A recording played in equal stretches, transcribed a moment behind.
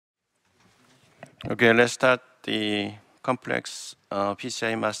Okay, let's start the complex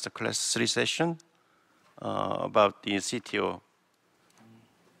PCI Masterclass 3 session about the CTO.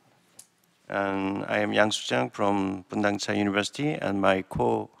 And I am Yang Soo-jang from Bundangcha University, and my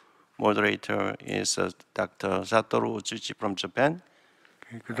co-moderator is Dr. Satoru Otsuchi from Japan.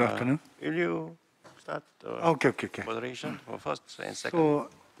 Okay, good afternoon. Will you start Okay. moderation for first and second So,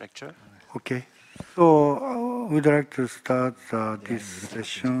 lecture? okay. So, we'd like to start this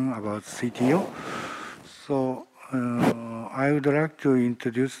session about CTO. So, I would like to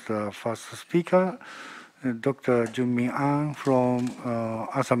introduce the first speaker, Dr. Junmin An from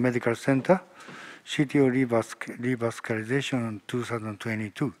Asa Medical Center, CTO revascularization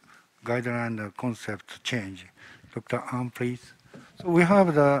 2022, guideline and concept change. Dr. An, please. So we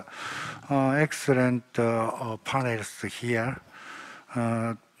have the excellent panelists here.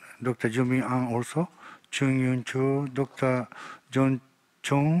 Dr. Junmin An also, Chung Yun Cho, Dr. John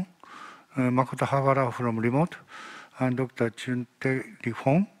Chong, Makoto Hawara from remote, and Dr. Chunte Li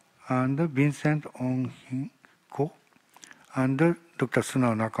Hong, and Vincent Ong-hin Ko, and Dr.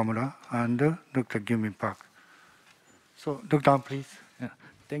 Sunao Nakamura, and Dr. Gyumin Park. So, Dr. An, please. Yeah.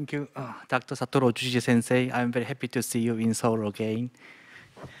 Thank you, Dr. Satoru Otsuchi-sensei. I'm very happy to see you in Seoul again.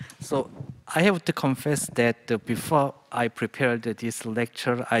 So I have to confess that before I prepared this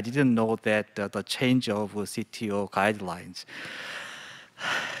lecture, I didn't know that the change of CTO guidelines.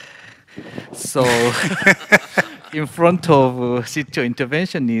 So in front of CTO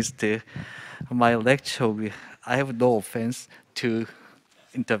interventionist, my lecture, I have no offense to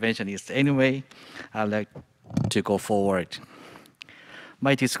interventionists. Anyway, I'd like to go forward.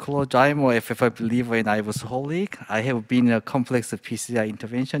 My disclosure, I'm a FFI believer and IVOS-holic. I have been a complex PCI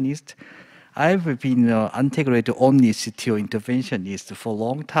interventionist. I've been an integrated only CTO interventionist for a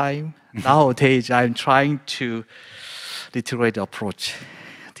long time. Nowadays, I'm trying to literate approach.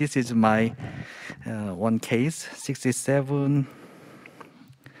 This is my one case,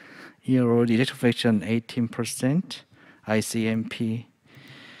 67-year-old ejection fraction 18%, ICMP.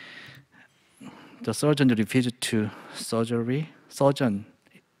 The surgeon refused to surgery. Surgeon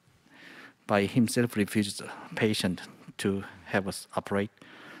by himself refused the patient to have us operate.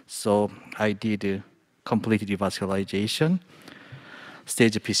 So I did complete revascularization,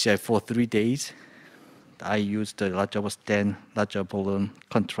 stage PCI for 3 days. I used the larger stent, larger balloon,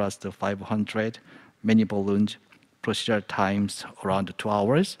 contrast 500, many balloons, procedure times around 2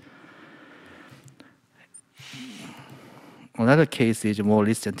 hours. Another case is a more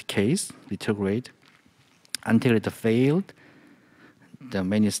recent case, retrograde. Antegrade failed, the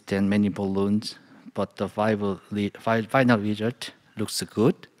many stent, many balloons, but the final result looks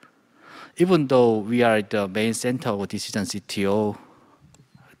good. Even though we are the main center of decision CTO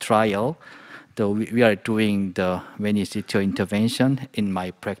trial, though we are doing the many CTO intervention in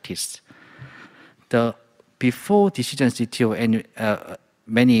my practice. Before decision CTO and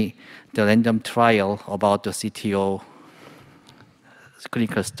the random trial about the CTO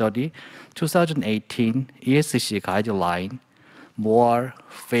clinical study, 2018 ESC guideline more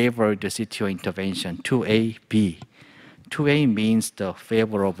favored the CTO intervention, 2A-B. 2A means the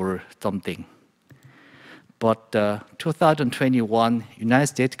favorable something. But 2021 United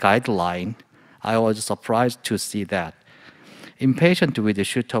States guideline, I was surprised to see that. In patients with a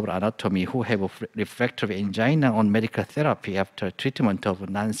suitable anatomy who have a refractory angina on medical therapy after treatment of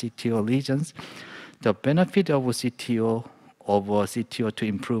non-CTO lesions, the benefit of CTO to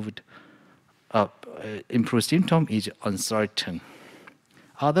improve symptom is uncertain.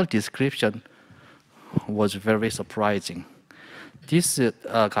 Other description was very surprising. This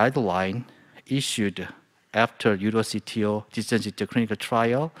guideline issued after EuroCTO, decision CTO clinical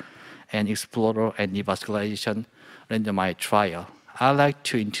trial, and Explorer and revascularization randomized trial. I'd like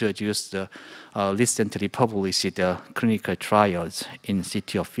to introduce the recently published clinical trials in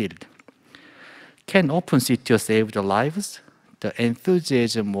CTO field. Can open CTO save the lives? The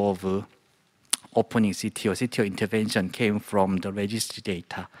enthusiasm of opening CTO intervention came from the registry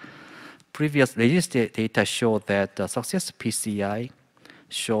data. Previous registry data showed that the success PCI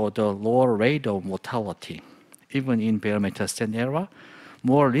showed a lower rate of mortality. Even in bare metal stent era,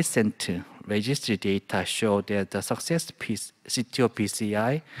 more recent registry data showed that the success CTO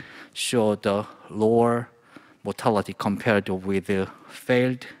PCI showed a lower mortality compared with the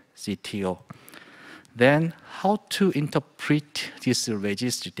failed CTO. Then, how to interpret this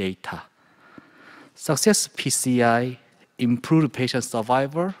registry data? Success PCI improved patient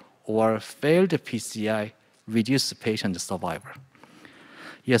survival or failed PCI reduced patient survival?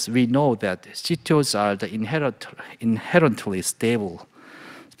 Yes, we know that CTOs are the inherently stable.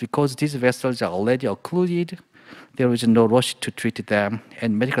 Because these vessels are already occluded, there is no rush to treat them,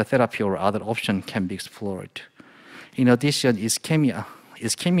 and medical therapy or other option can be explored. In addition, ischemia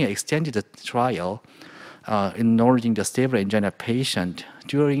extended trial enrolling the stable angina patient.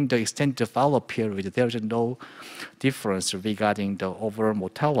 During the extended follow-up period, there is no difference regarding the overall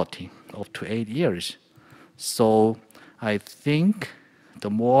mortality up to 8 years. So I think the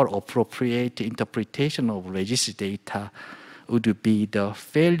more appropriate interpretation of registry data would be the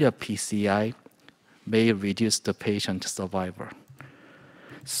failure PCI may reduce the patient survival.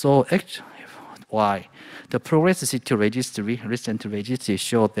 So actually, why? The Progress CTO registry, recent registry,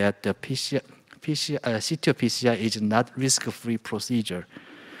 showed that the CTO PCI is not risk-free procedure,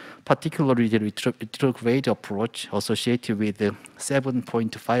 particularly the retrograde approach associated with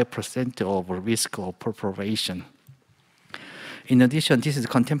 7.5% of risk of perforation. In addition, this is a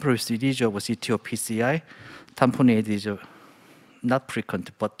contemporary procedure of CTO PCI. Tamponade is not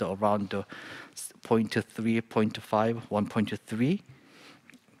frequent, but around 0.3, 0.5, 1.3.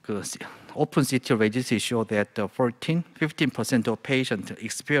 Open CTO registry show that 15% of patients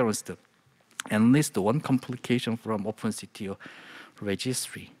experienced at least one complication from open CTO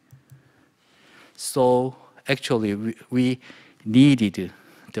registry. So actually, we needed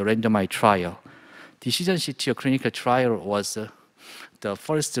the randomized trial. Decision CTO clinical trial was the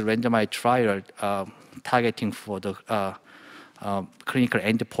first randomized trial targeting for the clinical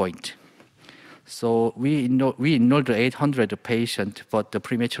endpoint. So we enrolled 800 patients, but the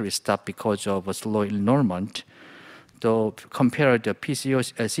prematurely stopped because of a slow enrollment. To compare the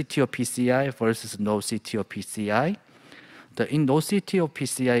CTO PCI versus no CTO PCI, in those CTO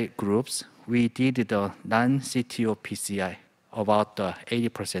PCI groups, we did the non-CTO PCI. About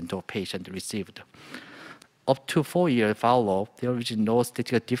 80% of patients received. Up to 4-year follow-up, there is no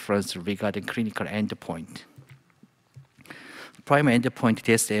statistical difference regarding clinical endpoint. Primary endpoint,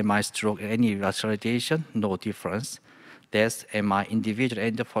 death, MI, stroke, any revascularization, no difference. Death, MI, individual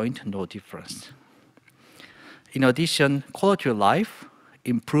endpoint, no difference. In addition, quality of life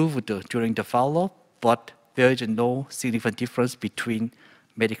improved during the follow-up, but there is no significant difference between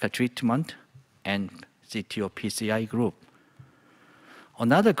medical treatment and CTO PCI group.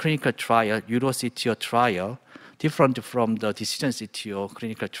 Another clinical trial, EuroCTO trial, different from the decision CTO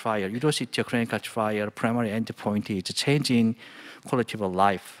clinical trial. EuroCTO clinical trial primary endpoint is change in quality of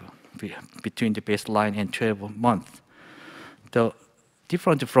life between the baseline and 12 months.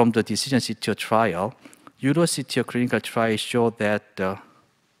 Different from the decision CTO trial, EuroCTO clinical trial showed that the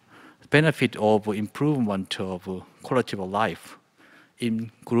benefit of improvement of quality of life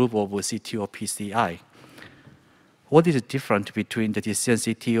in group of CTO PCI. What is different between the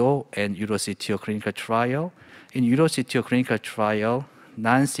decision CTO and EuroCTO clinical trial? In EuroCTO clinical trial,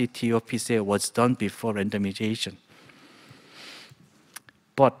 non-CTO PCI was done before randomization.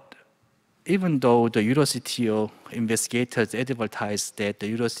 But even though the EuroCTO investigators advertised that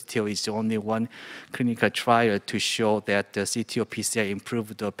the EuroCTO is only one clinical trial to show that the CTO PCI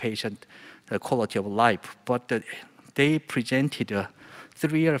improved the patient quality of life, but they presented a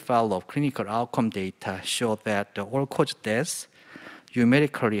 3-year follow-up clinical outcome data show that the all-cause deaths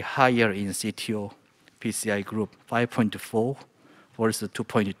numerically higher in CTO PCI group, 5.4 versus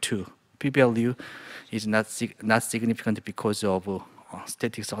 2.2. P-value is not significant because of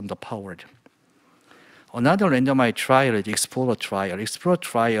statistics underpowered. Another randomized trial is Explorer trial. Explorer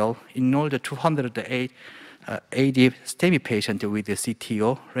trial enrolled 280 STEMI patients with the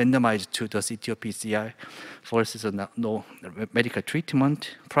CTO, randomized to the CTO PCI versus no medical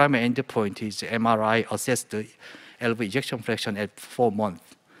treatment. Primary endpoint is MRI assessed the LV ejection fraction at 4 months.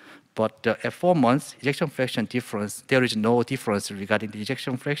 But at 4 months, ejection fraction difference, there is no difference regarding the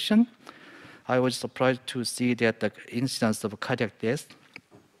ejection fraction. I was surprised to see that the incidence of cardiac death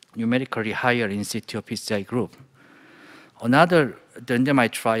numerically higher in CTO PCI group. Another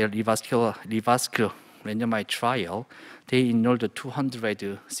randomized trial, revascular randomized trial, they enrolled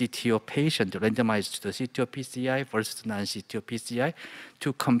 200 CTO patients randomized to the CTO PCI versus non-CTO PCI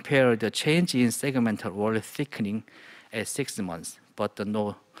to compare the change in segmental wall thickening at 6 months, but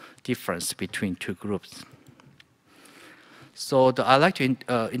no difference between two groups. So I'd like to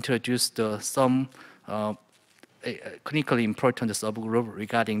introduce some clinically important subgroup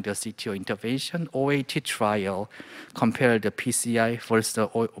regarding the CTO intervention. OAT trial compared the PCI versus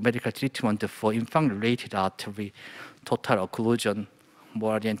the medical treatment for infant-related artery total occlusion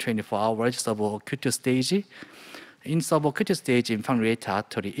more than 24 hours subacute stage. In subacute stage infant-related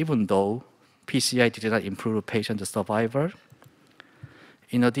artery, even though PCI did not improve patient survival.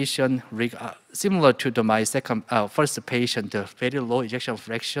 In addition, similar to my first patient, very low ejection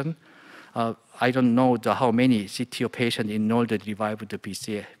fraction. I don't know how many CTO patients enrolled revived the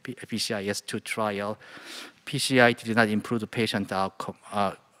PCIS2 trial, PCI did not improve the patient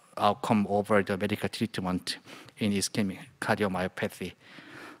outcome over the medical treatment in ischemic cardiomyopathy.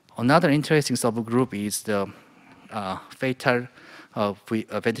 Another interesting subgroup is the fatal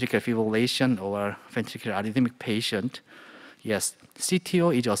ventricular fibrillation or ventricular arrhythmic patient. Yes,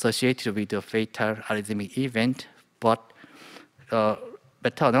 CTO is associated with the fatal arrhythmic event, but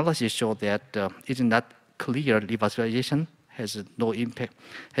meta-analysis show that it is not clear revascularization has no impact,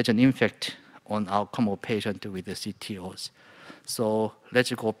 has an impact on outcome of patient with the CTOs. So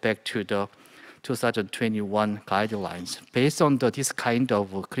let's go back to the 2021 guidelines. Based on this kind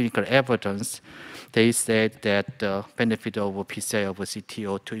of clinical evidence, they said that the benefit of PCI over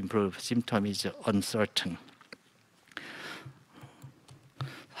CTO to improve symptom is uncertain.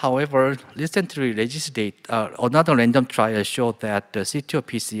 However, recently another random trial showed that the CTO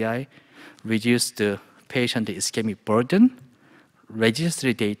PCI reduced the patient ischemic burden.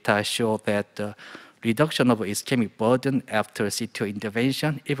 Registry data show that the reduction of ischemic burden after CTO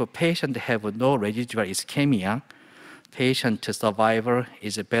intervention, if a patient have no residual ischemia, patient survival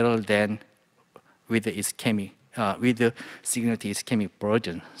is better than with the ischemic, with the significant ischemic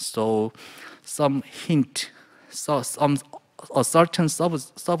burden. So some hint, so a certain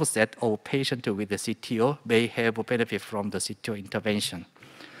subset of patients with the CTO may have a benefit from the CTO intervention.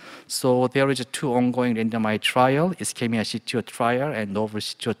 So there is 2 ongoing randomized trial, ischemia CTO trial and novel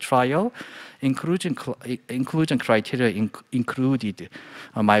CTO trial. Inclusion criteria included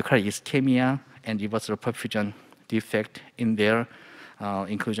myocardial ischemia and reversible perfusion defect in their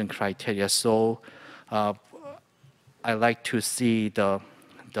inclusion criteria. So I like to see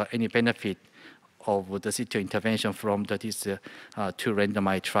any benefit of the CTO intervention from these 2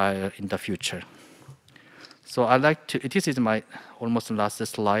 randomized trials in the future. So I like to, this is my almost last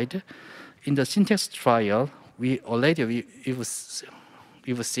slide. In the syntax trial, we've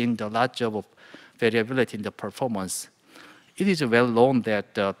seen the large of variability in the performance. It is well known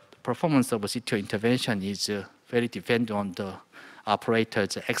that the performance of a CTO intervention is very dependent on the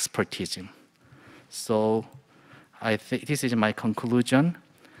operator's expertise. So I think this is my conclusion.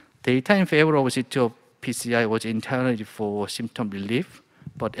 Data in favor of CTO PCI was entirely for symptom relief,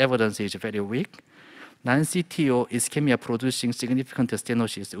 but evidence is very weak. Non-CTO ischemia producing significant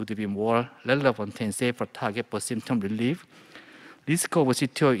stenosis would be more relevant and safer target for symptom relief. Risk of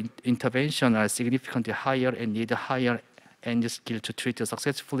CTO intervention are significantly higher and need higher end skill to treat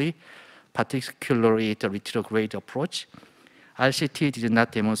successfully, particularly the retrograde approach. RCT did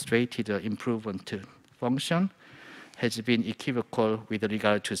not demonstrate the improvement function, has been equivocal with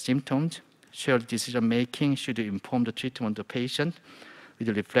regard to symptoms. Shared decision-making should inform the treatment of the patient with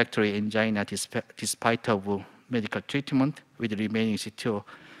refractory angina despite of medical treatment with remaining CTO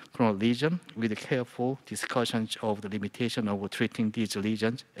chronal lesion, with careful discussions of the limitation of treating these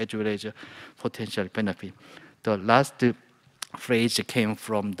lesions as well as potential benefit. The last phrase came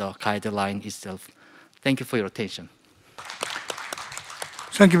from the guideline itself. Thank you for your attention.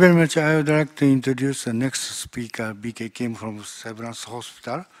 Thank you very much. I would like to introduce the next speaker. BK came from Severance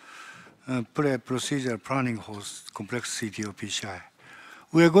Hospital, procedure planning host complex CTO PCI.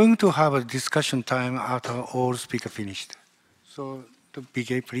 We are going to have a discussion time after all speakers finished. So,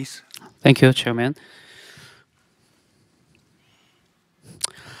 BK, please. Thank you, Chairman.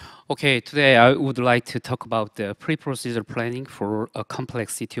 Okay, today I would like to talk about the pre-procedure planning for a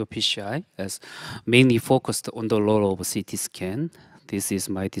complex CTO PCI, as mainly focused on the role of CT scan. This is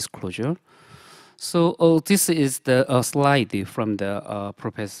my disclosure. So this is the slide from the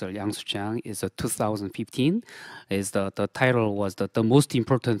Professor Yang Su-Jiang. Is 2015. Is the title was the most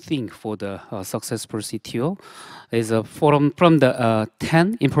important thing for the successful CTO. Is from the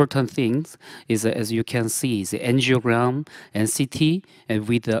 10 important things is as you can see is the angiogram and CT, and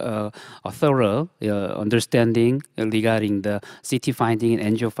with a thorough understanding regarding the CT finding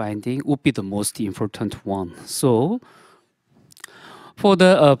and angio finding would be the most important one. So for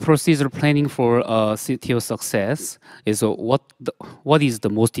the procedure planning for CTO success is what is the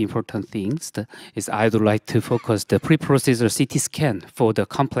most important things is I would like to focus the pre-procedure CT scan for the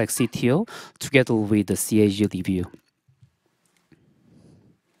complex CTO together with the CAG review.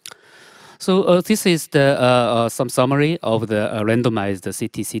 So this is the some summary of the randomized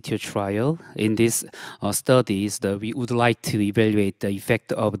CT-CTO trial. In this studies, we would like to evaluate the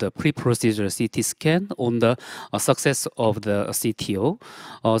effect of the pre-procedure CT scan on the success of the CTO.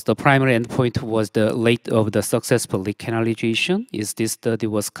 The primary endpoint was the rate of the successful recanalization. This study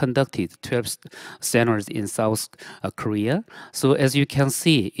was conducted 12 centers in South Korea. So as you can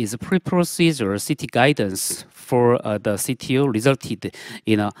see, is pre-procedure CT guidance for the CTO resulted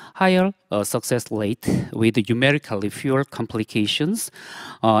in a higher success rate with numerically fewer complications,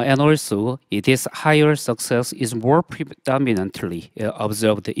 and also this higher success is more predominantly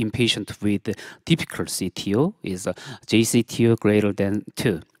observed in patients with typical CTO, is JCTO greater than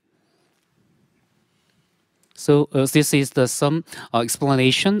 2. So this is some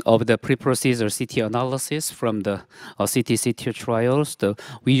explanation of the pre-procedure CT analysis from the CT-CTO trials.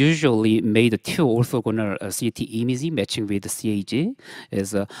 We usually made 2 orthogonal CT imaging matching with CAG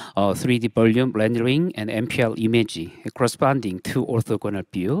as 3D volume rendering and MPL imaging corresponding to orthogonal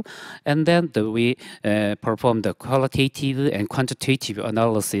view. And then we performed the qualitative and quantitative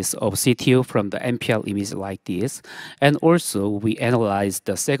analysis of CTO from the MPL image like this. And also we analyzed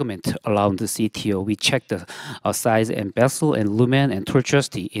the segment around the CTO. We checked the size and vessel and lumen and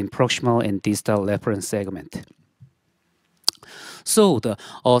tortuosity in proximal and distal reference segment. So the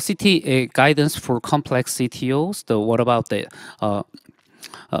CT guidance for complex CTOs, what about the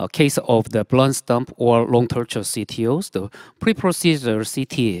case of the blunt stump or long tortuous CTOs, the pre-procedure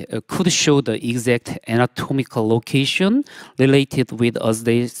CT could show the exact anatomical location related with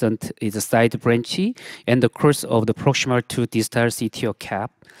adjacent side branchy and the course of the proximal to distal CTO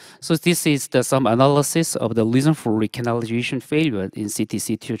cap. So this is some analysis of the reason for recanalization failure in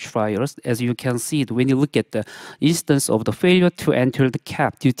CT-CTO trials. As you can see, when you look at the instance of the failure to enter the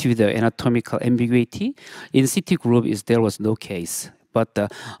cap due to the anatomical ambiguity, in CT group there was no case. But the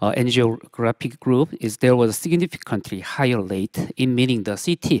angiographic group there was a significantly higher rate, in meaning the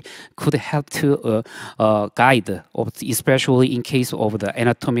CT could help to guide, especially in case of the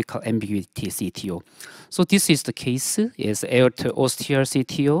anatomical ambiguity CTO. So this is the case, is aortic austere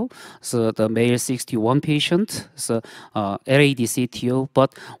CTO, so the male 61 patient, so LAD CTO,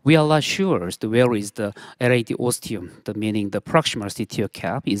 but we are not sure where is the LAD ostium, meaning the proximal CTO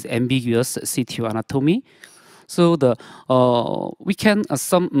cap is ambiguous CTO anatomy. So the we can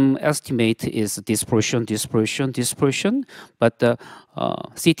some estimate is dispersion, but the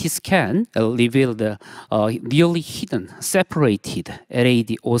CT scan revealed the nearly hidden, separated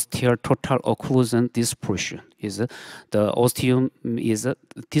LAD austere total occlusion dispersion. Is the ostium is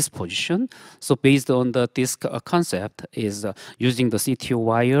this position. So based on this concept, is using the CTO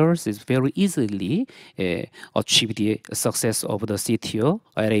wires is very easily achieve the success of the CTO,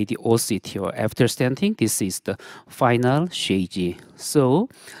 LAD or CTO. After stenting, this is the final CAG. So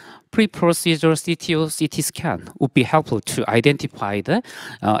pre-procedure CTO CT scan would be helpful to identify the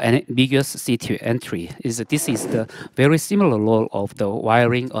ambiguous CTO entry. This is the very similar role of the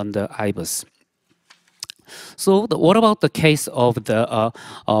wiring on the IBUS. So what about the case of the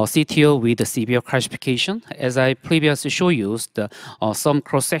CTO with the severe calcification? As I previously showed you, some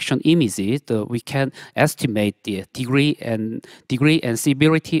cross-section images, we can estimate the degree and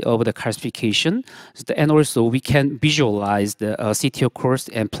severity of the calcification, and also we can visualize the CTO course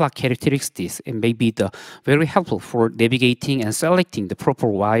and plaque characteristics, and may be very helpful for navigating and selecting the proper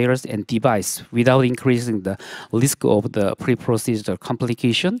wires and device without increasing the risk of the pre-procedure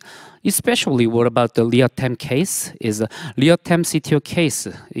complication. Especially what about the real-time case is real-time CTO case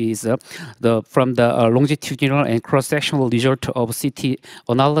is from the longitudinal and cross-sectional result of CT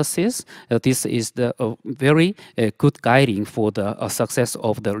analysis. This is the very good guiding for the success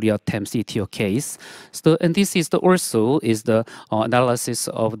of the real-time CTO case. So, and this is also is the analysis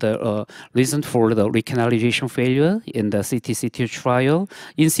of the reason for the recanalization failure in the CT-CTO trial.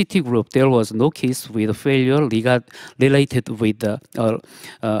 In CT group, there was no case with failure related with the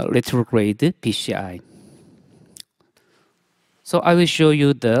retrograde PCI. So I will show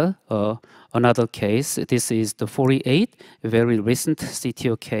you the another case. This is the 48, very recent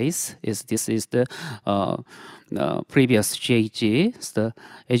CTO case. This is the previous JG. So,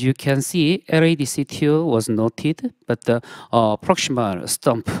 as you can see, LAD CTO was noted, but the proximal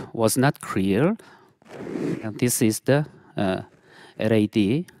stump was not clear. And this is the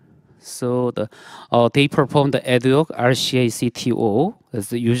LAD. So they performed the ad hoc RCA CTO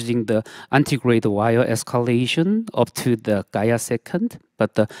using the antegrade wire escalation up to the Gaia second.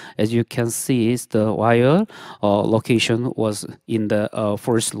 But as you can see, the wire location was in the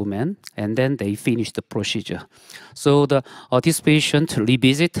first lumen, and then they finished the procedure. So this patient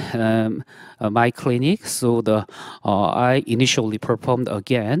revisit my clinic. So I initially performed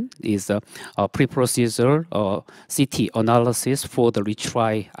again is a pre-procedure CT analysis for the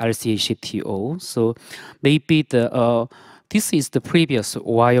retry RCA CTO. So maybe this is the previous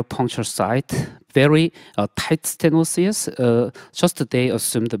wire puncture site, very tight stenosis. Just they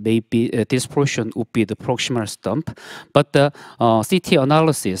assumed maybe this portion would be the proximal stump, but the CT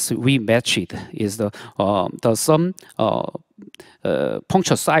analysis we matched is some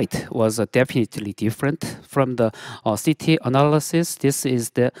puncture site was definitely different from the CT analysis. This is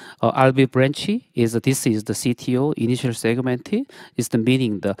the RB branchy. This is the CTO initial segment. Is the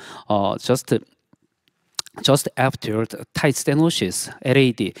meaning the just after the tight stenosis,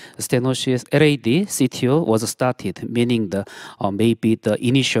 LAD CTO was started, meaning the maybe the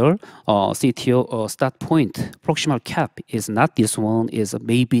initial CTO start point, proximal cap is not this one, is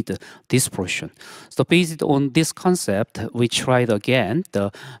maybe this portion. So based on this concept, we tried again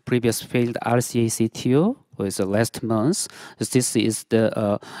the previous failed RCA CTO with last month. This is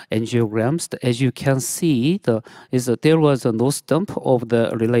the angiograms. As you can see, there was a nose dump of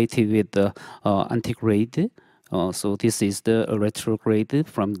the related with the antegrade. So this is the retrograde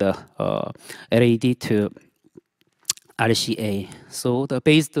from the LAD to RCA. So the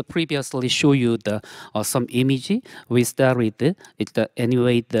based previously show you the some image. We started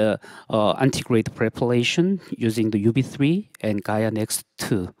anyway the antegrade preparation using the UV3 and Gaia Next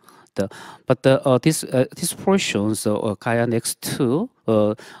 2. This portion, so Gaia Next 2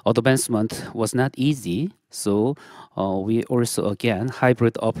 advancement was not easy. So we also again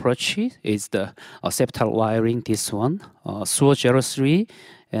hybrid approach is the septal wiring. This one SUO03,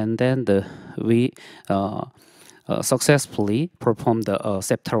 and then we successfully performed the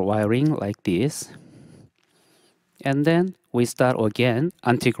septal wiring like this, and then we start again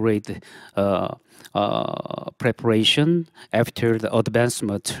antegrade preparation after the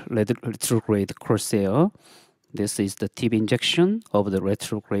advancement retrograde crosshair. This is the tip injection of the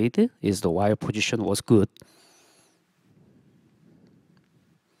retrograde. Is the wire position was good.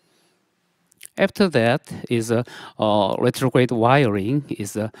 After that is retrograde wiring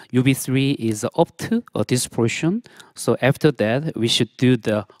is UV3 is up to this portion. So after that, we should do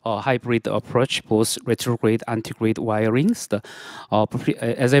the hybrid approach, both retrograde, antegrade wirings.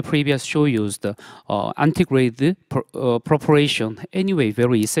 As I previously showed you, the antegrade preparation anyway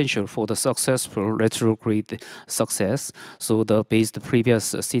very essential for the successful retrograde success. So the based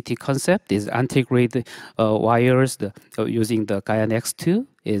previous CT concept is antegrade wires using the Gaia Next2.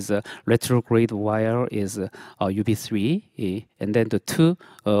 Is retrograde wire is UV3, and then the two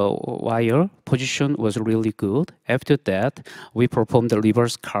wire position was really good. After that, we performed the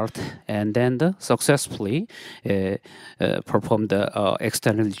reverse cut, and then successfully performed the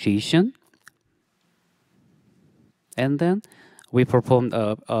externalization, and then we performed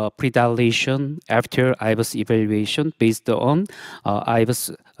a predilation after IVUS evaluation based on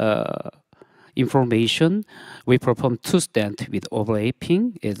IVUS information. We performed two stents with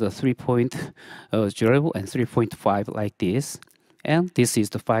overlapping is a 3.0 and 3.5 like this, and this is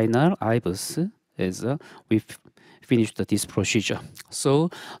the final IVUS. We finished this procedure. So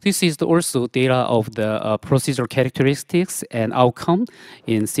this is also data of the procedural characteristics and outcome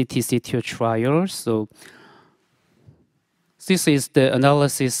in CT-CTO trials. So this is the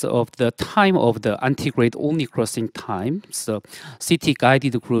analysis of the time of the antegrade only crossing time. So CT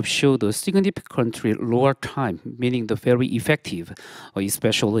guided group showed a significantly lower time, meaning the very effective,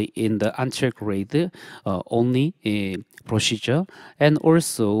 especially in the antegrade only procedure, and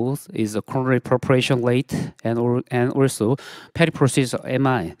also is a coronary preparation rate and also peri-procedure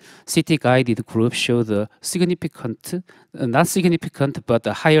MI. CT guided group showed the significant, not significant, but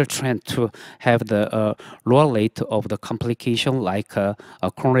a higher trend to have the lower rate of the complication like a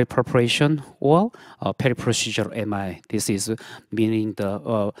coronary preparation or peri-procedure MI. This is meaning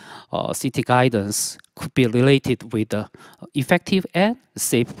the CT guidance could be related with the effective and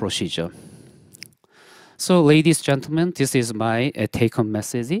safe procedure. So, ladies and gentlemen, this is my take-home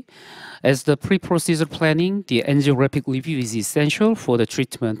message. As the pre-procedure planning, the angiographic review is essential for the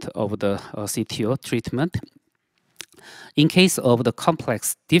treatment of the CTO treatment. In case of the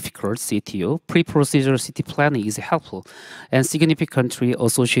complex, difficult CTO, pre-procedure CT planning is helpful and significantly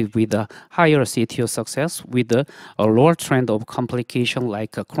associated with a higher CTO success with a lower trend of complication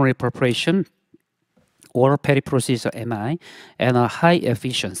like coronary preparation or peri-procedure MI, and a high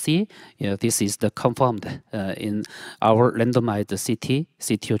efficiency. This is the confirmed in our randomized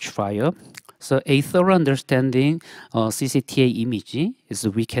CTO trial. So a thorough understanding CCTA image is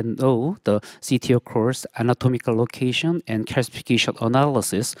we can know the CTO course, anatomical location, and calcification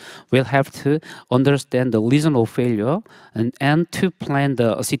analysis. We'll have to understand the reason of failure and to plan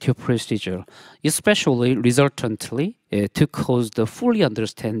the CTO procedure, especially resultantly to cause the fully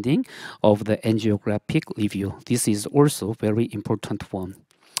understanding of the angiographic review. This is also very important one.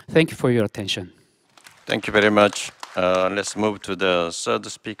 Thank you for your attention. Thank you very much. Let's move to the third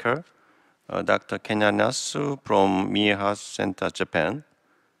speaker. Dr. Kenya Nasu from Mie Center, Japan.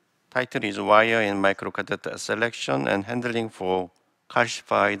 Title is Wire and Microcatheter Selection and Handling for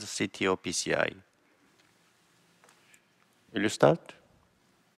Calcified CTO PCI. Will you start?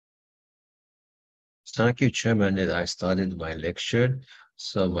 Thank you, Chairman. And I started my lecture.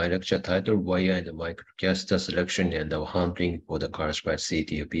 So my lecture title, Wire and Microcaster Selection and Handling for the Classified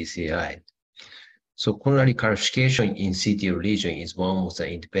CTO PCI. So coronary calcification in CTO region is one of the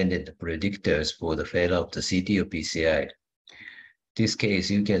independent predictors for the failure of the CTO PCI. This case,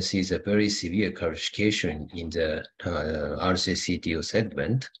 you can see the very severe calcification in the RC-CTO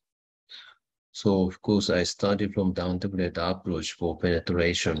segment. So of course, I started from the integrated approach for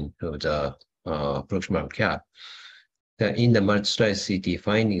penetration of the proximal cap. In the multi-slide CT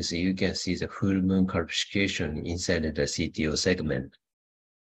findings, you can see the full moon calcification inside the CTO segment.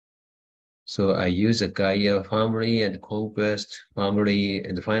 So I use the Gaia family and Conquest family,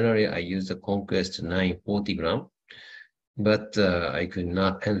 and finally I use the Conquest 940 gram. But I could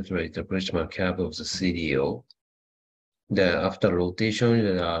not penetrate the proximal cap of the CDO. After rotation,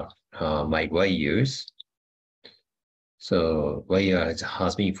 there are my wires. So wire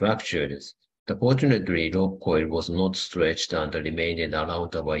has been fractured. Fortunately, rope coil was not stretched and remained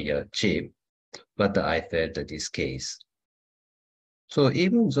around the wire chip, but I failed this case. So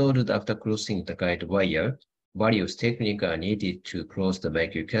even though that after crossing the guide wire, various techniques are needed to cross the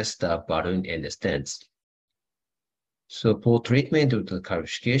microcaster, balloon, and stents. So for treatment of the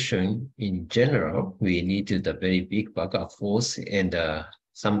calcification, in general, we need the very big backup force, and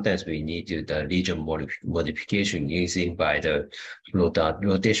sometimes we need the region modification using by the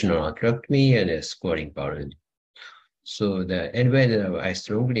rotational atractomy and a scoring balloon. So anyway, I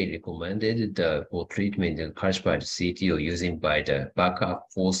strongly recommended for treatment of calcified CTO using by the backup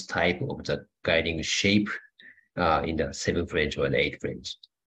force type of the guiding shape in the 7 French or 8 French.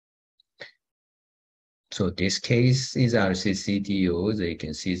 So this case is RC-CTO. So you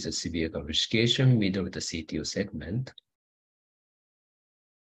can see the severe calcification middle of the CTO segment.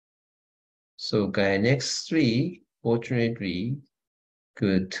 So next 3, fortunately,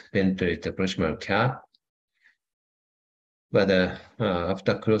 could penetrate the proximal cap. But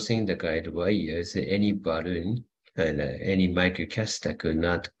after crossing the guide wires, any balloon and any microcaster could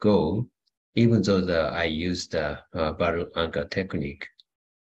not go, even though I used the balloon anchor technique.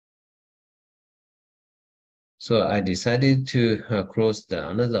 So I decided to cross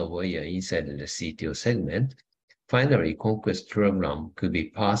another wire inside the CTO segment. Finally, Conquest program could be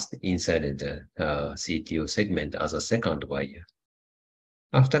passed inside the CTO segment as a second wire.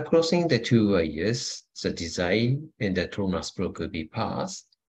 After crossing the 2 wires, the design and the Tronas Pro could be passed.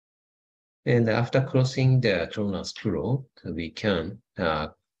 And after crossing the Tronas Pro, we can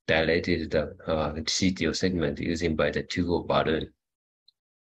dilate the CTO segment using by the 2 balloon.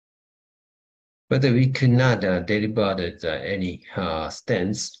 But we could not deliver any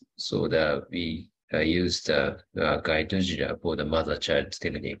stents, so that we used guide for the mother-child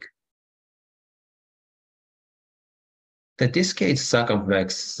technique. This case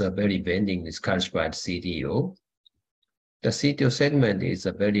circumflex very bending is calcified CTO. The CTO segment is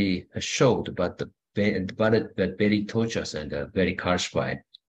very short, but very tortuous and very calcified.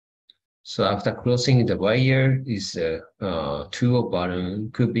 So after crossing the wire, is 2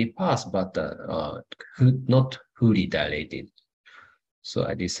 balloon could be passed, but not fully dilated. So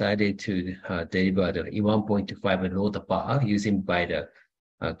I decided to deliver the 1.5 load bar using by the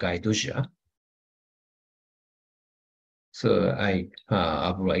guide. So I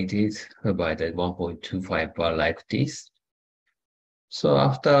operated by the 1.25 bar like this. So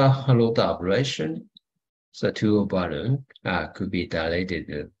after load operation, the 2 balloon could be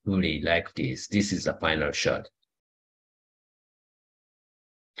dilated fully like this. This is the final shot.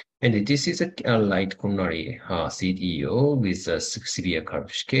 And this is a light coronary CTO with a severe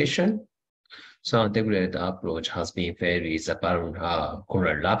calcification. So integrated approach has been failed with the balloon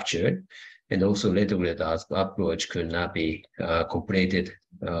coronary rupture, and also retrograde approach could not be completed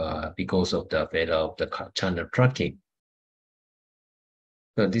because of the failure of the channel tracking.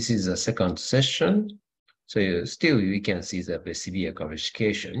 So this is the second session. So still we can see the severe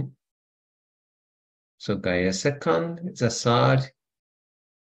calcification. So Gaia second, the third,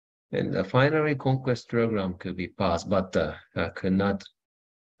 and finally Conquest program could be passed, but could not,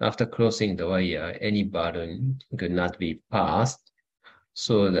 after crossing the wire, any balloon could not be passed.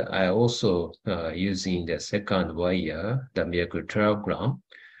 So I also using the second wire, the miracle 12 gram,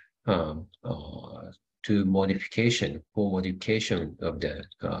 for modification of the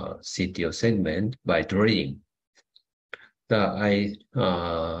CTO segment by drilling. I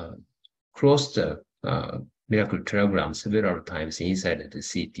crossed the miracle telegram several times inside the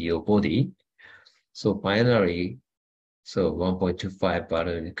CTO body. So finally, 1.25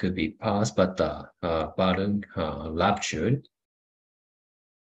 balloon could be passed, but the balloon ruptured.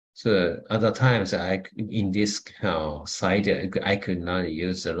 So other times, in this site, I could not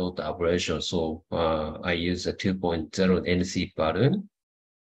use the load operation, so I use a 2.0 NC balloon.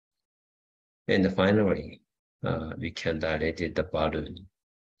 And finally, we can dilate the balloon.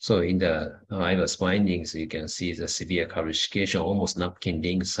 So in the IVAS findings, you can see the severe calcification, almost napkin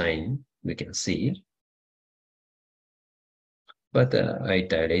ring sign, we can see. But I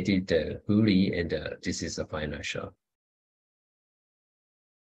dilated fully, and this is the final shot.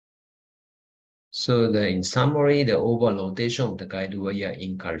 So in summary, the over-rotation of the guide wire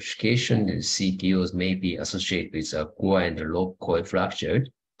in calcification CTOs may be associated with a core and lobe coil fracture.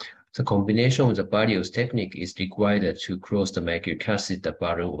 The combination of the various technique is required to close the microcatheter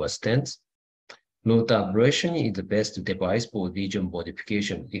balloon over stents. Load ablation is the best device for lesion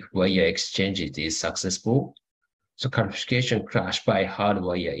modification if wire exchange is successful. So calcification crushed by hard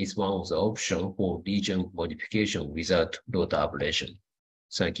wire is one of the options for lesion modification without load ablation.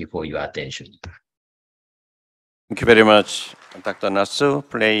 Thank you for your attention. Thank you very much, Dr. Nasu.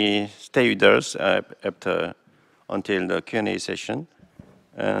 Please stay with us until the Q&A session.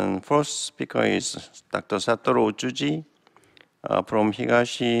 And first speaker is Dr. Satoru Otsuji from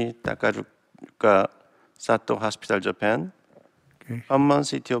Higashi Takaruka Sato Hospital, Japan. Okay. Common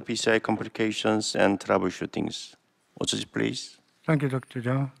CTO PCI complications and troubleshootings. Otsuji, please. Thank you, Dr.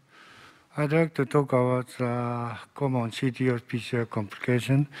 John. I'd like to talk about the common CTO PCI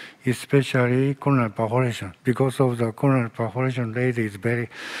complication, especially coronary perforation, because of the coronary perforation rate is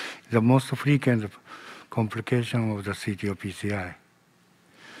the most frequent complication of the CTO PCI.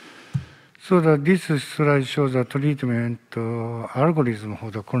 So this slide shows the treatment algorithm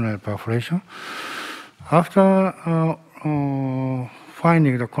for the coronary perforation. After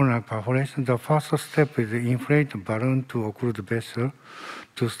finding the coronary perforation, the first step is inflate the balloon to occlude the vessel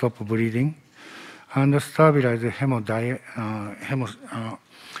to stop bleeding and stabilize the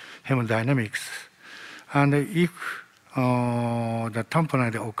hemodynamics. And if the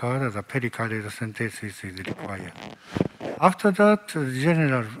tamponade occurs, the pericardial synthesis is required. After that,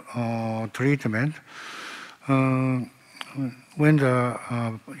 general treatment, when the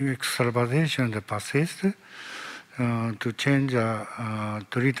exacerbation persists, to change the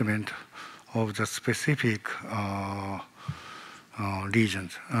treatment of the specific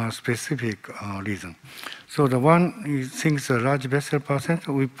regions, reason. So the one thinks a large vessel percent,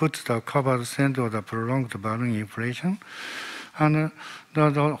 we put the covered stent or the prolonged balloon inflation. And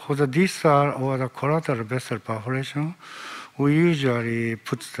for the distal or the collateral vessel perforation, we usually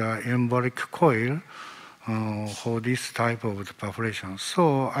put the embolic coil for this type of perforation.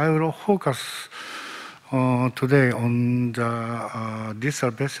 So I will focus today on the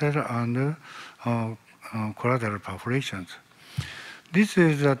distal vessel and collateral perforations. This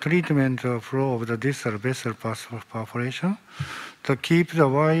is the treatment flow of the distal vessel perforation. To keep the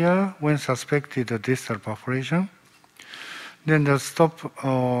wire when suspected distal perforation. Then the stop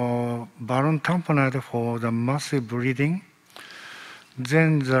balloon tamponade for the massive bleeding.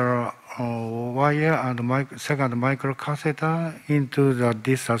 Then the wire and second microcatheter into the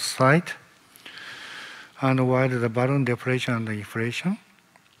distal site. And while the balloon deflation and the inflation.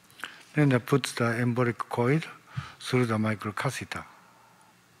 Then they put the embolic coil through the microcatheter.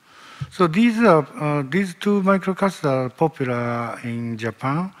 So these two microcasters are popular in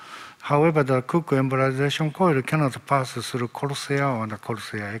Japan. However, the Cook embolization coil cannot pass through corsair or the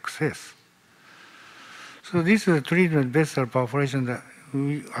corsair excess. So this is a treatment vessel perforation that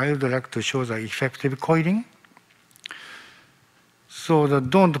I would like to show the effective coiling. So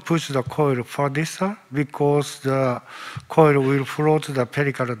don't push the coil for distal because the coil will float the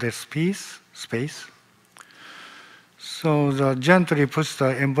pericardial space. So gently push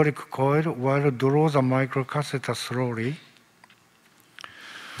the embolic coil while draw the microcatheter slowly.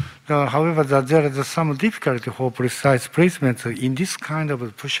 However, there is some difficulty for precise placement in this kind of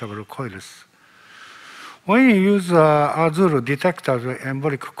pushable coils. When you use Azure detector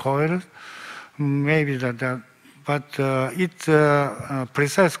embolic coil, maybe but its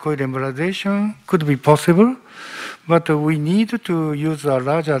precise coil embolization could be possible, but we need to use a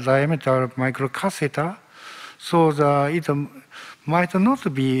larger diameter microcatheter. So it might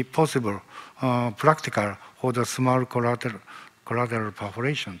not be possible, practical for the small collateral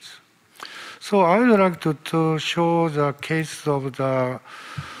perforations. So I would like to show the case of the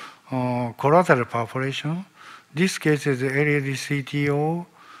collateral perforation. This case is LED CTO.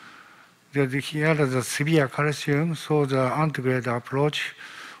 Here is the severe calcium, so the antegrade approach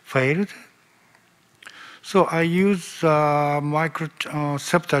failed. So I use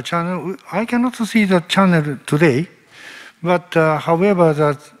microceptor channel. I cannot see the channel today, but however,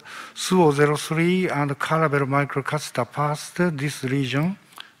 the SUO03 and Caravel microcatheter passed this region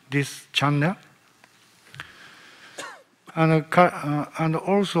this channel. And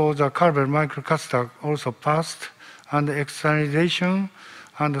also the carbon microcatheter also passed, and externalization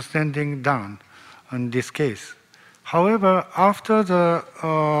and standing down in this case. However, after the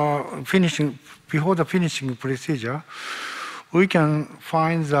before the finishing procedure, we can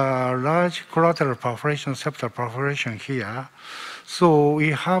find the large collateral perforation, septal perforation here. So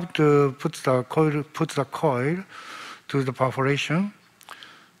we have to put the coil to the perforation.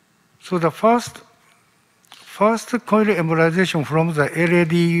 So the first coil embolization from the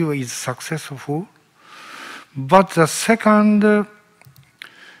LAD is successful, but the second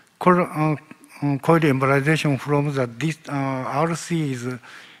coil embolization from the RC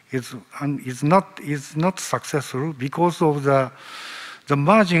is not successful because of the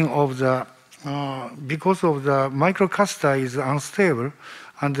margin of the because of the microcatheter is unstable,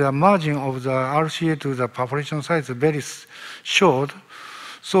 and the margin of the RCA to the perforation site is very short.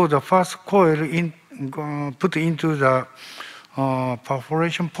 So the first coil put into the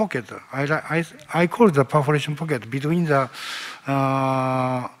perforation pocket. I call the perforation pocket between the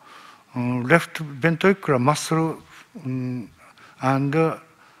left ventricular muscle and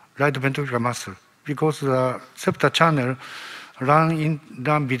right ventricular muscle, because the septal channel run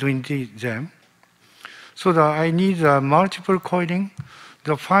between them. So that I need multiple coiling.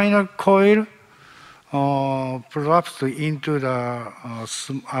 The final coil collapsed into the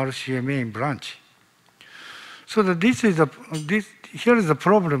RCA main branch. So that here is the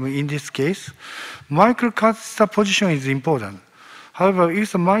problem in this case. Microcatheter position is important. However,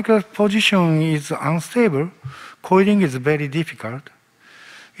 if the micro position is unstable, coiling is very difficult.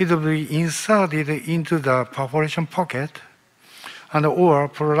 It will be inserted into the perforation pocket and or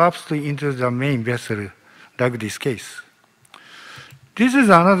prolapsed into the main vessel, like this case. This is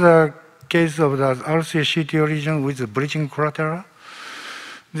another case of the RCA CTO region with the breaching collateral.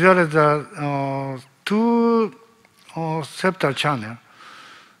 There is two septal channel.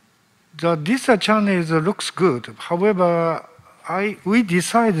 This channel looks good. However, we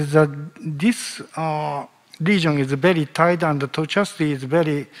decided that this region is very tight and the tortuosity is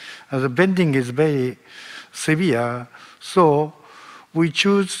the bending is very severe. So we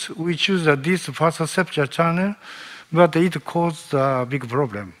choose this first septal channel, but it caused a big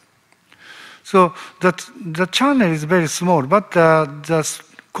problem. So the channel is very small, but the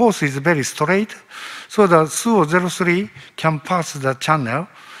course is very straight. So the SUO03 can pass the channel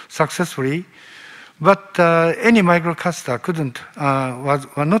successfully, but any microcatheter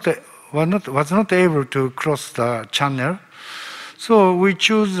was not able to cross the channel. So we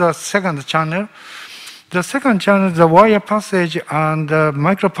choose the second channel. The second channel, the wire passage and the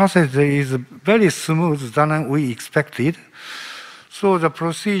micro passage is very smooth than we expected. So the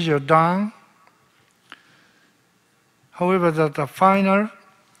procedure done. However, the final,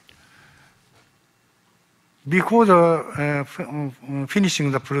 before the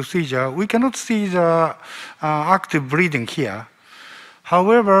finishing the procedure, we cannot see the active bleeding here.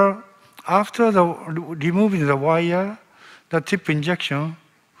 However, after removing the wire, the tip injection,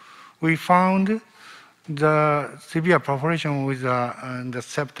 we found the severe perforation with the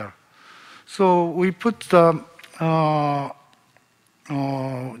septal. So we put the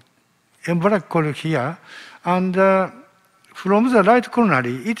embolic coil here, and from the right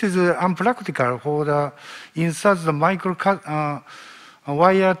coronary, it is unpractical for the insert the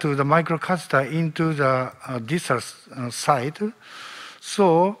wire to the microcatheter into the distal site.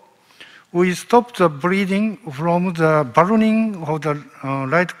 So we stopped the bleeding from the ballooning of the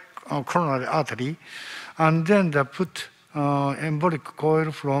right coronary artery, and then put embolic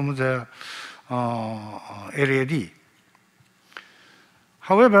coil from the LAD.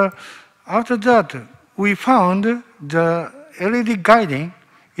 However, after that, we found the LED guiding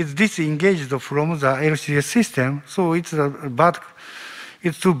is disengaged from the LCA system, so it's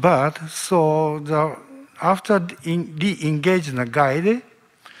too bad. So after de-engaging the guide,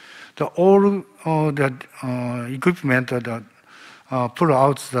 all the equipment pull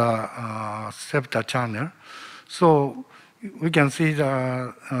out the septal channel. So we can see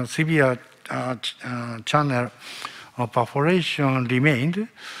the severe channel perforation remained.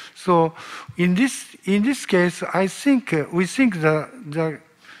 So in this case, we think the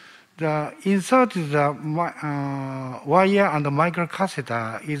inserted wire and the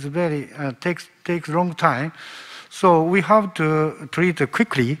microcatheter is very takes long time. So we have to treat it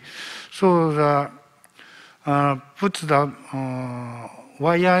quickly. So put the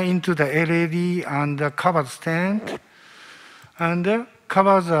wire into the LED and cover the stent, and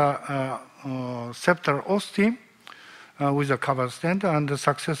cover the septal ostium with a cover stent, and the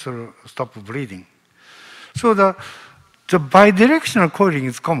successful stop bleeding. So The bidirectional coiling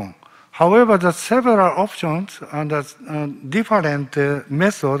is common. However, the several options and different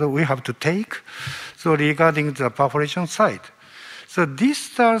methods we have to take. So regarding the perforation site. So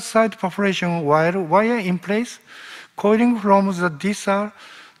distal site perforation while wire in place, coiling from the distal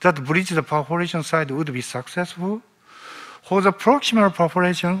that bridge the perforation site would be successful. For the proximal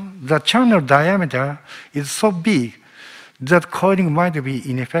perforation, the channel diameter is so big that coiling might be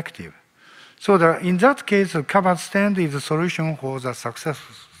ineffective. So in that case, the covered stent is a solution for the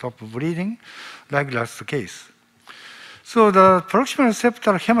successful stop bleeding, like last case. So the proximal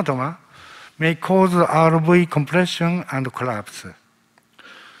septal hematoma may cause RV compression and collapse.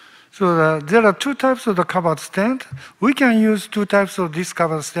 So there are two types of the covered stent. We can use two types of this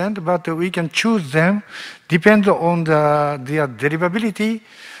covered stent, but we can choose them depending on their deliverability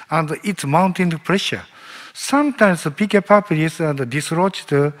and its mounting pressure. Sometimes the PK papillae are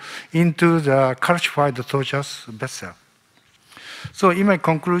dislodged into the calcified tortuous vessel. So in my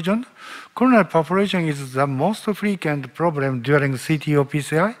conclusion, coronary perforation is the most frequent problem during CTO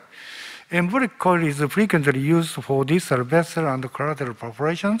PCI. Embolic coil is frequently used for distal vessel and collateral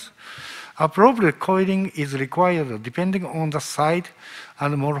perforations. Appropriate coiling is required depending on the site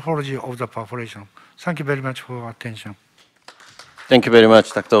and morphology of the perforation. Thank you very much for your attention. Thank you very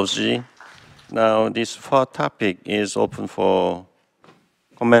much, Dr. Oji. Now, this fourth topic is open for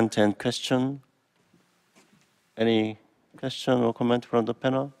comment and question. Any question or comment from the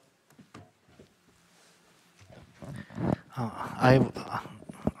panel?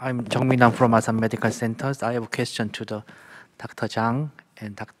 I'm Jung-Min from Asan Medical Centers. I have a question to the Dr. Zhang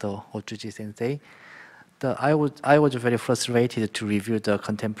and Dr. Ojuji Sensei. I was very frustrated to review the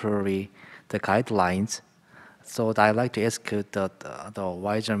guidelines. So I'd like to ask the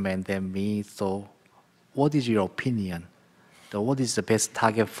wiser man than me. So, what is your opinion? What is the best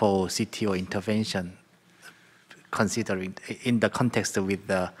target for CTO intervention, considering in the context with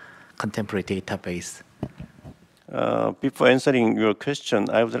the contemporary database? Before answering your question,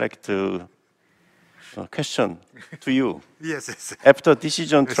 I would like to question to you. Yes. After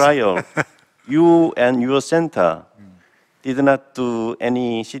decision trial, you and your center did not do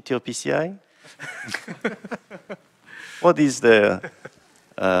any CTO PCI? What is the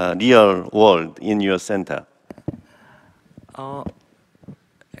real world in your center?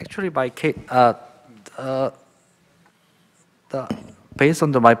 Actually, based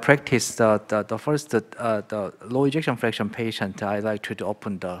on my practice, the first the low ejection fraction patient, I like to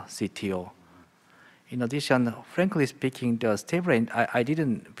open the CTO. In addition, frankly speaking, the stable, I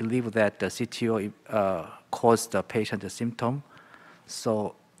didn't believe that the CTO caused the patient the symptom.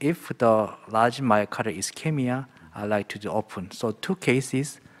 So if the large myocardial ischemia, I like to open. So two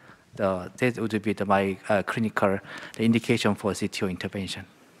cases, that would be my clinical indication for CTO intervention.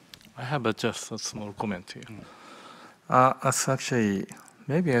 I have just a small comment here. As actually,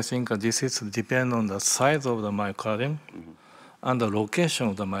 maybe I think this is depend on the size of the myocardium and the location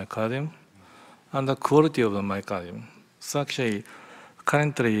of the myocardium and the quality of the myocardium. So actually,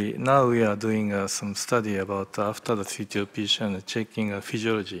 currently now we are doing some study about after the CTO patient checking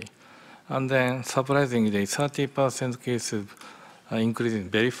physiology. And then surprisingly, 30% cases are increasing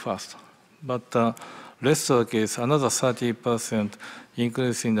very fast. But rest of the case, another 30%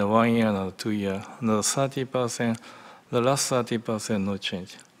 increase in the 1 year and 2 year, another 30%, the last 30% no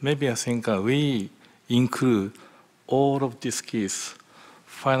change. Maybe I think we include all of these cases.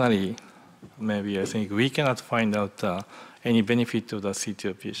 Finally, maybe I think we cannot find out any benefit of the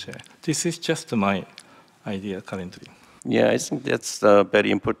CTO PCI. This is just my idea currently. Yeah, I think that's a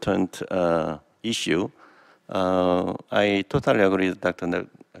very important issue. I totally agree with Dr.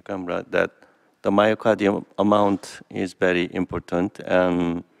 Nakamura that the myocardium amount is very important.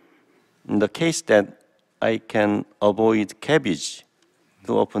 And in the case that I can avoid cabbage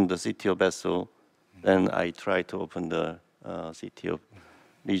to open the CTO vessel, then I try to open the CTO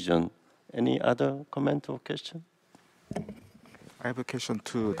lesion. Any other comment or question? I have a question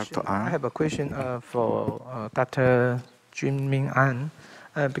to Dr. I An. have a question for Dr. Jun-Min An.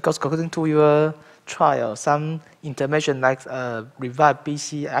 Because according to your trial, some intervention like Revive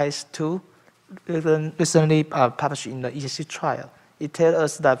BCI2 recently published in the ECC trial. It tells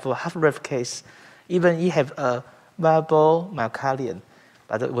us that for half-ref case, even you have a viable myocardium,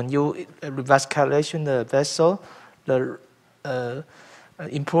 but when you revascularization the vessel, the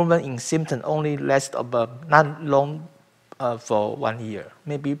improvement in symptoms only lasts about not long for 1 year,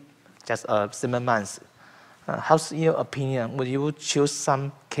 maybe just 7 months. How's your opinion? Would you choose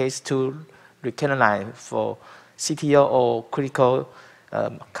some case to recanalize for CTO or critical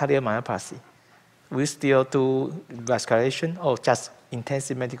cardiomyopathy? Will you still do vascularization or just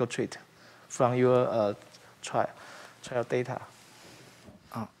intensive medical treatment from your trial? trial data.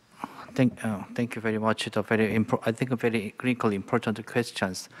 Thank you very much. The I think very clinically important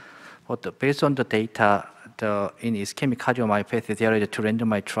questions. But based on the data, in ischemic cardiomyopathy, there is a two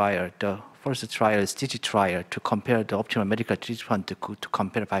randomized trial. The first trial is digit trial to compare the optimal medical treatment to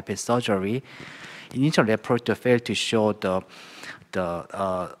compare bypass surgery. Initial report failed to show the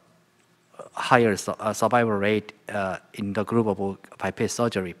higher survival rate in the group of bypass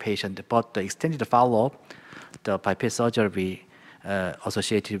surgery patient, but the extended follow-up, the bypass surgery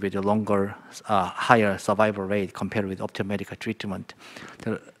associated with a longer, higher survival rate compared with optimal medical treatment.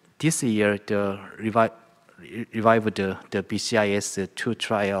 This year, the revived the BCIS-2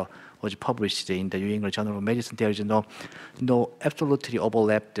 trial was published in the New England Journal of Medicine. There is no absolutely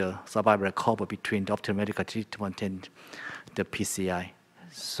overlap the survival curve between the optimal medical treatment and the PCI.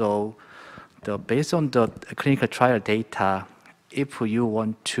 So, based on the clinical trial data, if you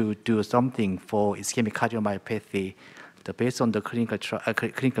want to do something for ischemic cardiomyopathy, based on the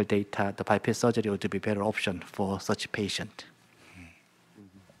clinical data, the bypass surgery would be a better option for such a patient.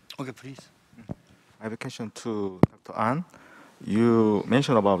 Okay, please. I have a question to Dr. An. You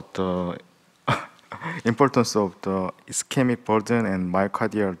mentioned about the importance of the ischemic burden and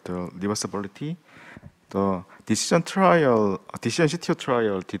myocardial reversibility. The decision CTO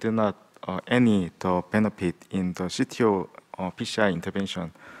trial did not any benefit in the CTO PCI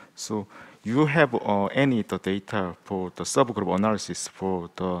intervention. So you have any data for the subgroup analysis for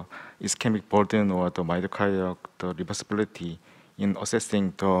the ischemic burden or the myocardial reversibility in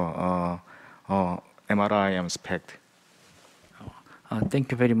assessing the MRI and SPECT?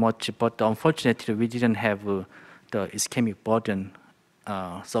 Thank you very much, but unfortunately we didn't have the ischemic burden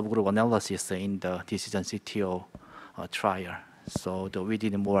subgroup analysis in the decision CTO trial, so we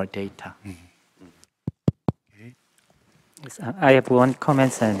need more data. Yes, I have one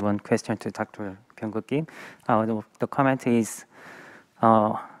comment and one question to Dr. Kyung-Gu Kim. The comment is,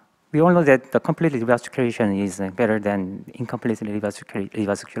 we all know that the complete revascularization is better than incomplete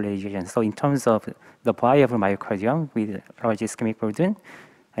revascularization. So in terms of the viable myocardium with large ischemic burden,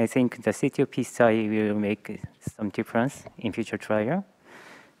 I think the CTO PCI will make some difference in future trial.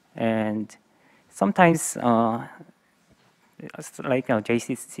 And sometimes, like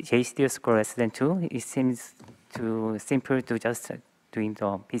JCTO score less than 2, it seems too simple to just doing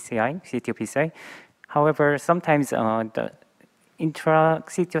the PCI, CTO PCI. However, sometimes the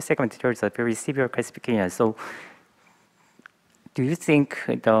intra-CTO segment there is a very severe classification. So do you think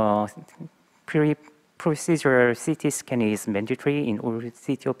the pre-procedural CT scan is mandatory in all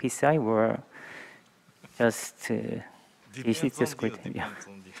CTO PCI or just JCTO score? Yeah.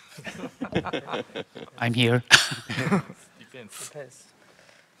 I'm here. Depends.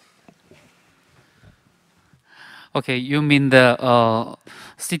 Okay, you mean the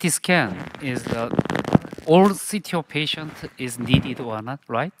CT scan is the all CTO patient is needed or not,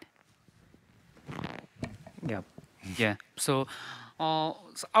 right? Yeah. Yeah. So our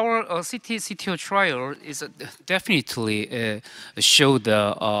CTO trial is definitely show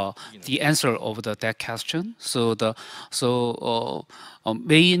the answer of that question. So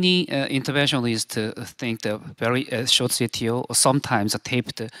many interventionists think the very short CTO or sometimes a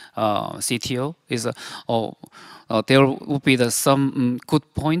taped CTO is there will be some good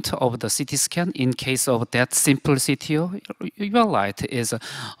point of the CT scan in case of that simple CTO. You are right, is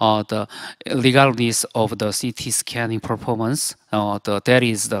the regardless of the CT scanning performance, that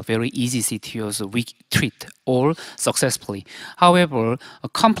is the very easy CTOs we treat all successfully. However, a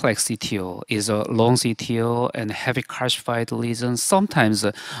complex CTO is a long CTO and heavy calcified lesions. Sometimes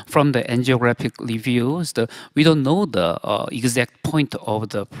from the angiographic reviews, we don't know the exact point of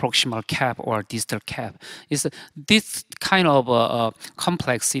the proximal cap or distal cap. Is this kind of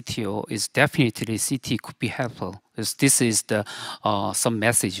complex CTO is definitely CT could be helpful. This is the some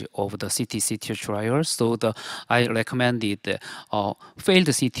message of the CTO trial. So I recommended failed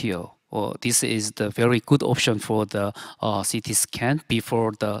CTO. This is the very good option for the CT scan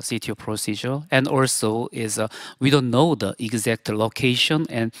before the CTO procedure, and also is we don't know the exact location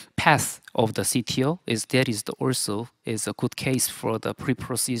and path of the CTO. That is also is a good case for the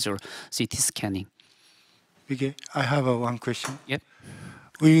pre-procedure CT scanning. Okay, I have one question. Yep.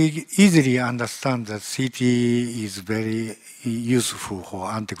 We easily understand that CT is very useful for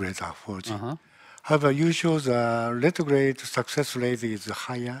antegrade approach. However, you show the retrograde success rate is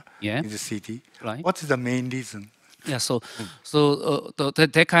higher in the CT. Right. What is the main reason? Yeah,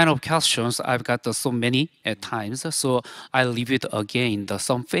 that kind of questions I've got so many at times. So I leave it again.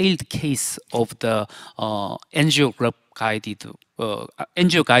 Some failed case of the angio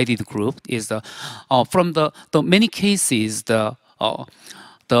guided group is from the many cases the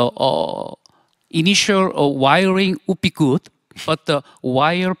initial wiring would be good, but the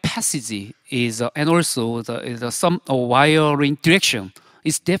wire passage is, and also some wiring direction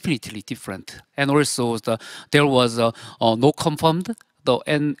is definitely different. And also there was no confirmed.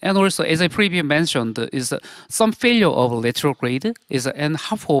 And also, as I previously mentioned, is some failure of lateral grade is, and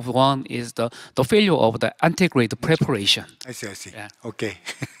half of one is the failure of the antegrade preparation. I see, I see. Yeah. Okay.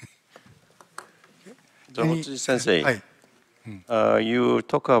 So, Hotsuji Sensei, you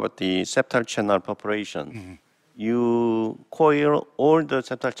talk about the septal channel preparation. You coil all the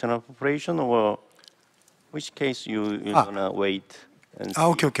septal channel preparation, or which case you gonna wait and see?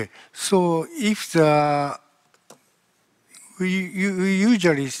 Okay, okay. So if the we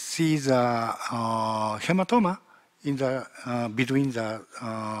usually see the hematoma in the between the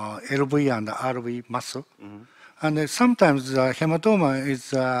LV and the RV muscle, and sometimes the hematoma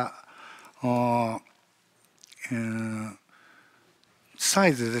is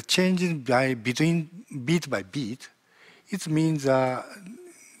size is changing by between beat by beat. It means I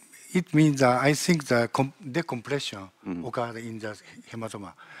think the decompression occurs in the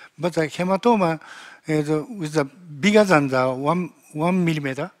hematoma. But the hematoma is with the bigger than the 1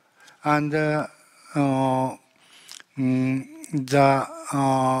 millimeter, and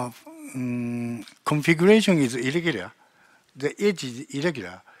configuration is irregular. The edge is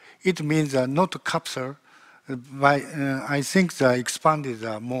irregular. It means not capsule. By I think the expand is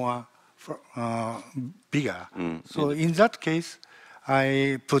more bigger. So in that case,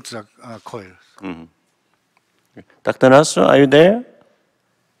 I put the coils. Dr. Nasu, are you there?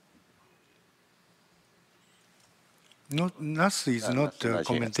 Nasu is not Nasu, a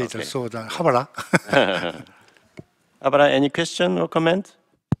commentator, okay. so the Habara. Habara, any question or comment?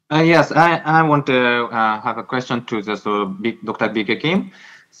 Yes, I want to have a question to the Dr. Big Kim.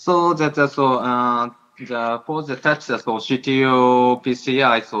 So that for the touch CTO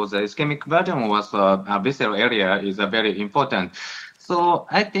PCI, so the ischemic burden was visceral area is very important. So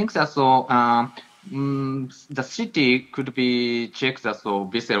I think that the CT could be checked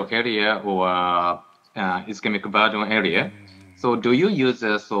visceral area or ischemic burden area. So do you use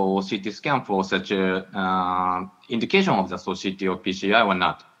CT scan for such a indication of the CTO PCI or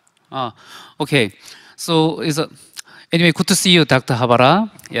not? Okay. So anyway, good to see you, Dr. Habara.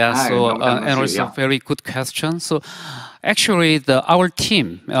 Yeah. Hi, So Dr. and Matthew, also yeah. very good question. So actually, our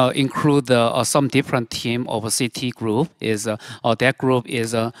team include some different team of a CT group. Is that group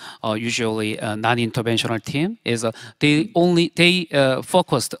is usually a non-interventional team. Is they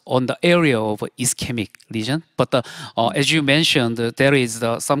focused on the area of ischemic lesion. But as you mentioned, there is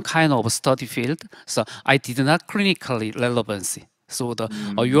some kind of study field. So I did not clinically relevancy. So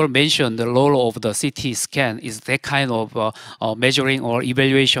you mentioned the role of the CT scan is that kind of measuring or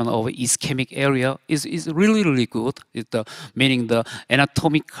evaluation of ischemic area is really good. Meaning the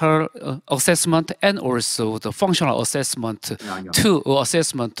anatomical assessment and also the functional assessment to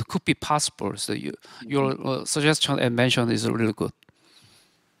assessment could be possible. So your suggestion and mention is really good.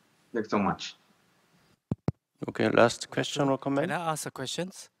 Thanks so much. Okay, last question or comment? Can I ask a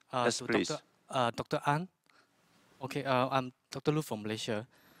question? Yes, to please. Dr. An? Okay, I'm Dr. Lu from Malaysia.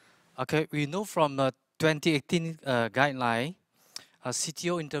 Okay, we know from 2018 guideline,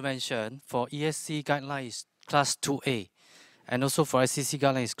 CTO intervention for ESC guideline is class 2A, and also for ICC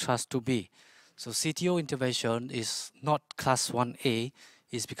guideline is class 2B. So CTO intervention is not class 1A,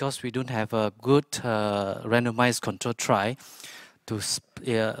 is because we don't have a good randomized control trial to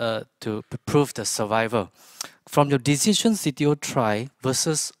prove the survival. From your decision CTO trial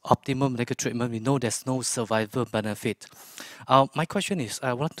versus optimum medical treatment, we know there's no survival benefit. My question is,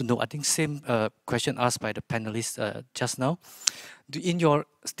 I want to know, I think same question asked by the panelists just now. In your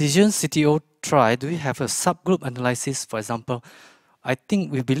decision CTO trial, do you have a subgroup analysis? For example, I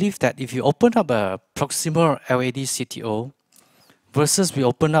think we believe that if you open up a proximal LAD CTO versus we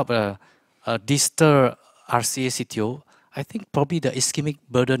open up a distal RCA CTO, I think probably the ischemic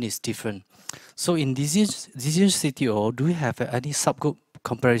burden is different. So in disease CTO, do we have any subgroup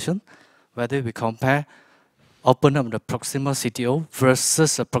comparison, whether we compare open up the proximal CTO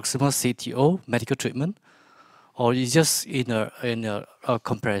versus a proximal CTO medical treatment, or is just in a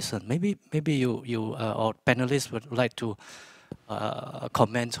comparison? Maybe you or panelists would like to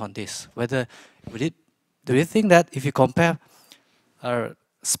comment on this. Whether do you think that if you compare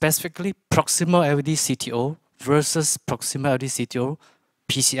specifically proximal LVD CTO versus proximal LVD CTO,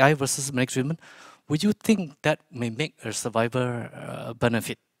 PCI versus medical treatment, would you think that may make a survivor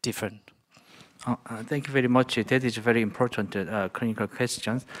benefit different? Thank you very much. That is a very important clinical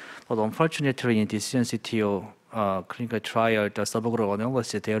question. But unfortunately, in decision CTO clinical trial, the subgroup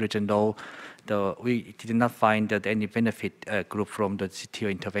analysis, there is we did not find that any benefit group from the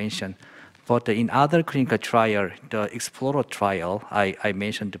CTO intervention. But in other clinical trial, the Explorer trial I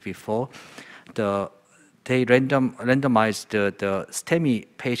mentioned before, they randomized the STEMI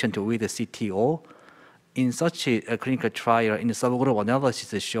patient with the CTO. In such a clinical trial, in the subgroup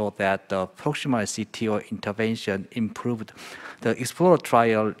analysis showed that the proximal CTO intervention improved. The Explorer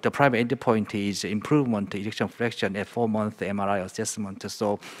trial, the primary endpoint is improvement in ejection fraction at 4-month MRI assessment.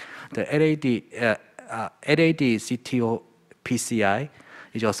 So the LAD CTO PCI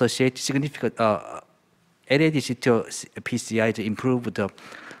is associated significant LAD CTO PCI to improve the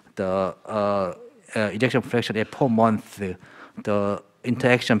ejection fraction at 4 months. The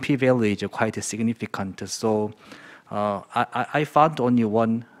interaction p-value is quite significant. So I found only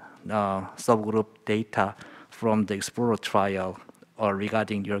one subgroup data from the Explorer trial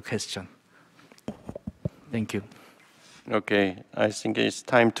regarding your question. Thank you. Okay, I think it's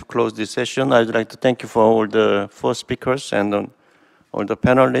time to close this session. I'd like to thank you for all the 4 speakers and all the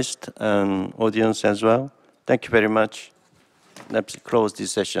panelists and audience as well. Thank you very much. Let's close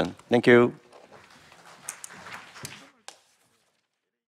this session. Thank you.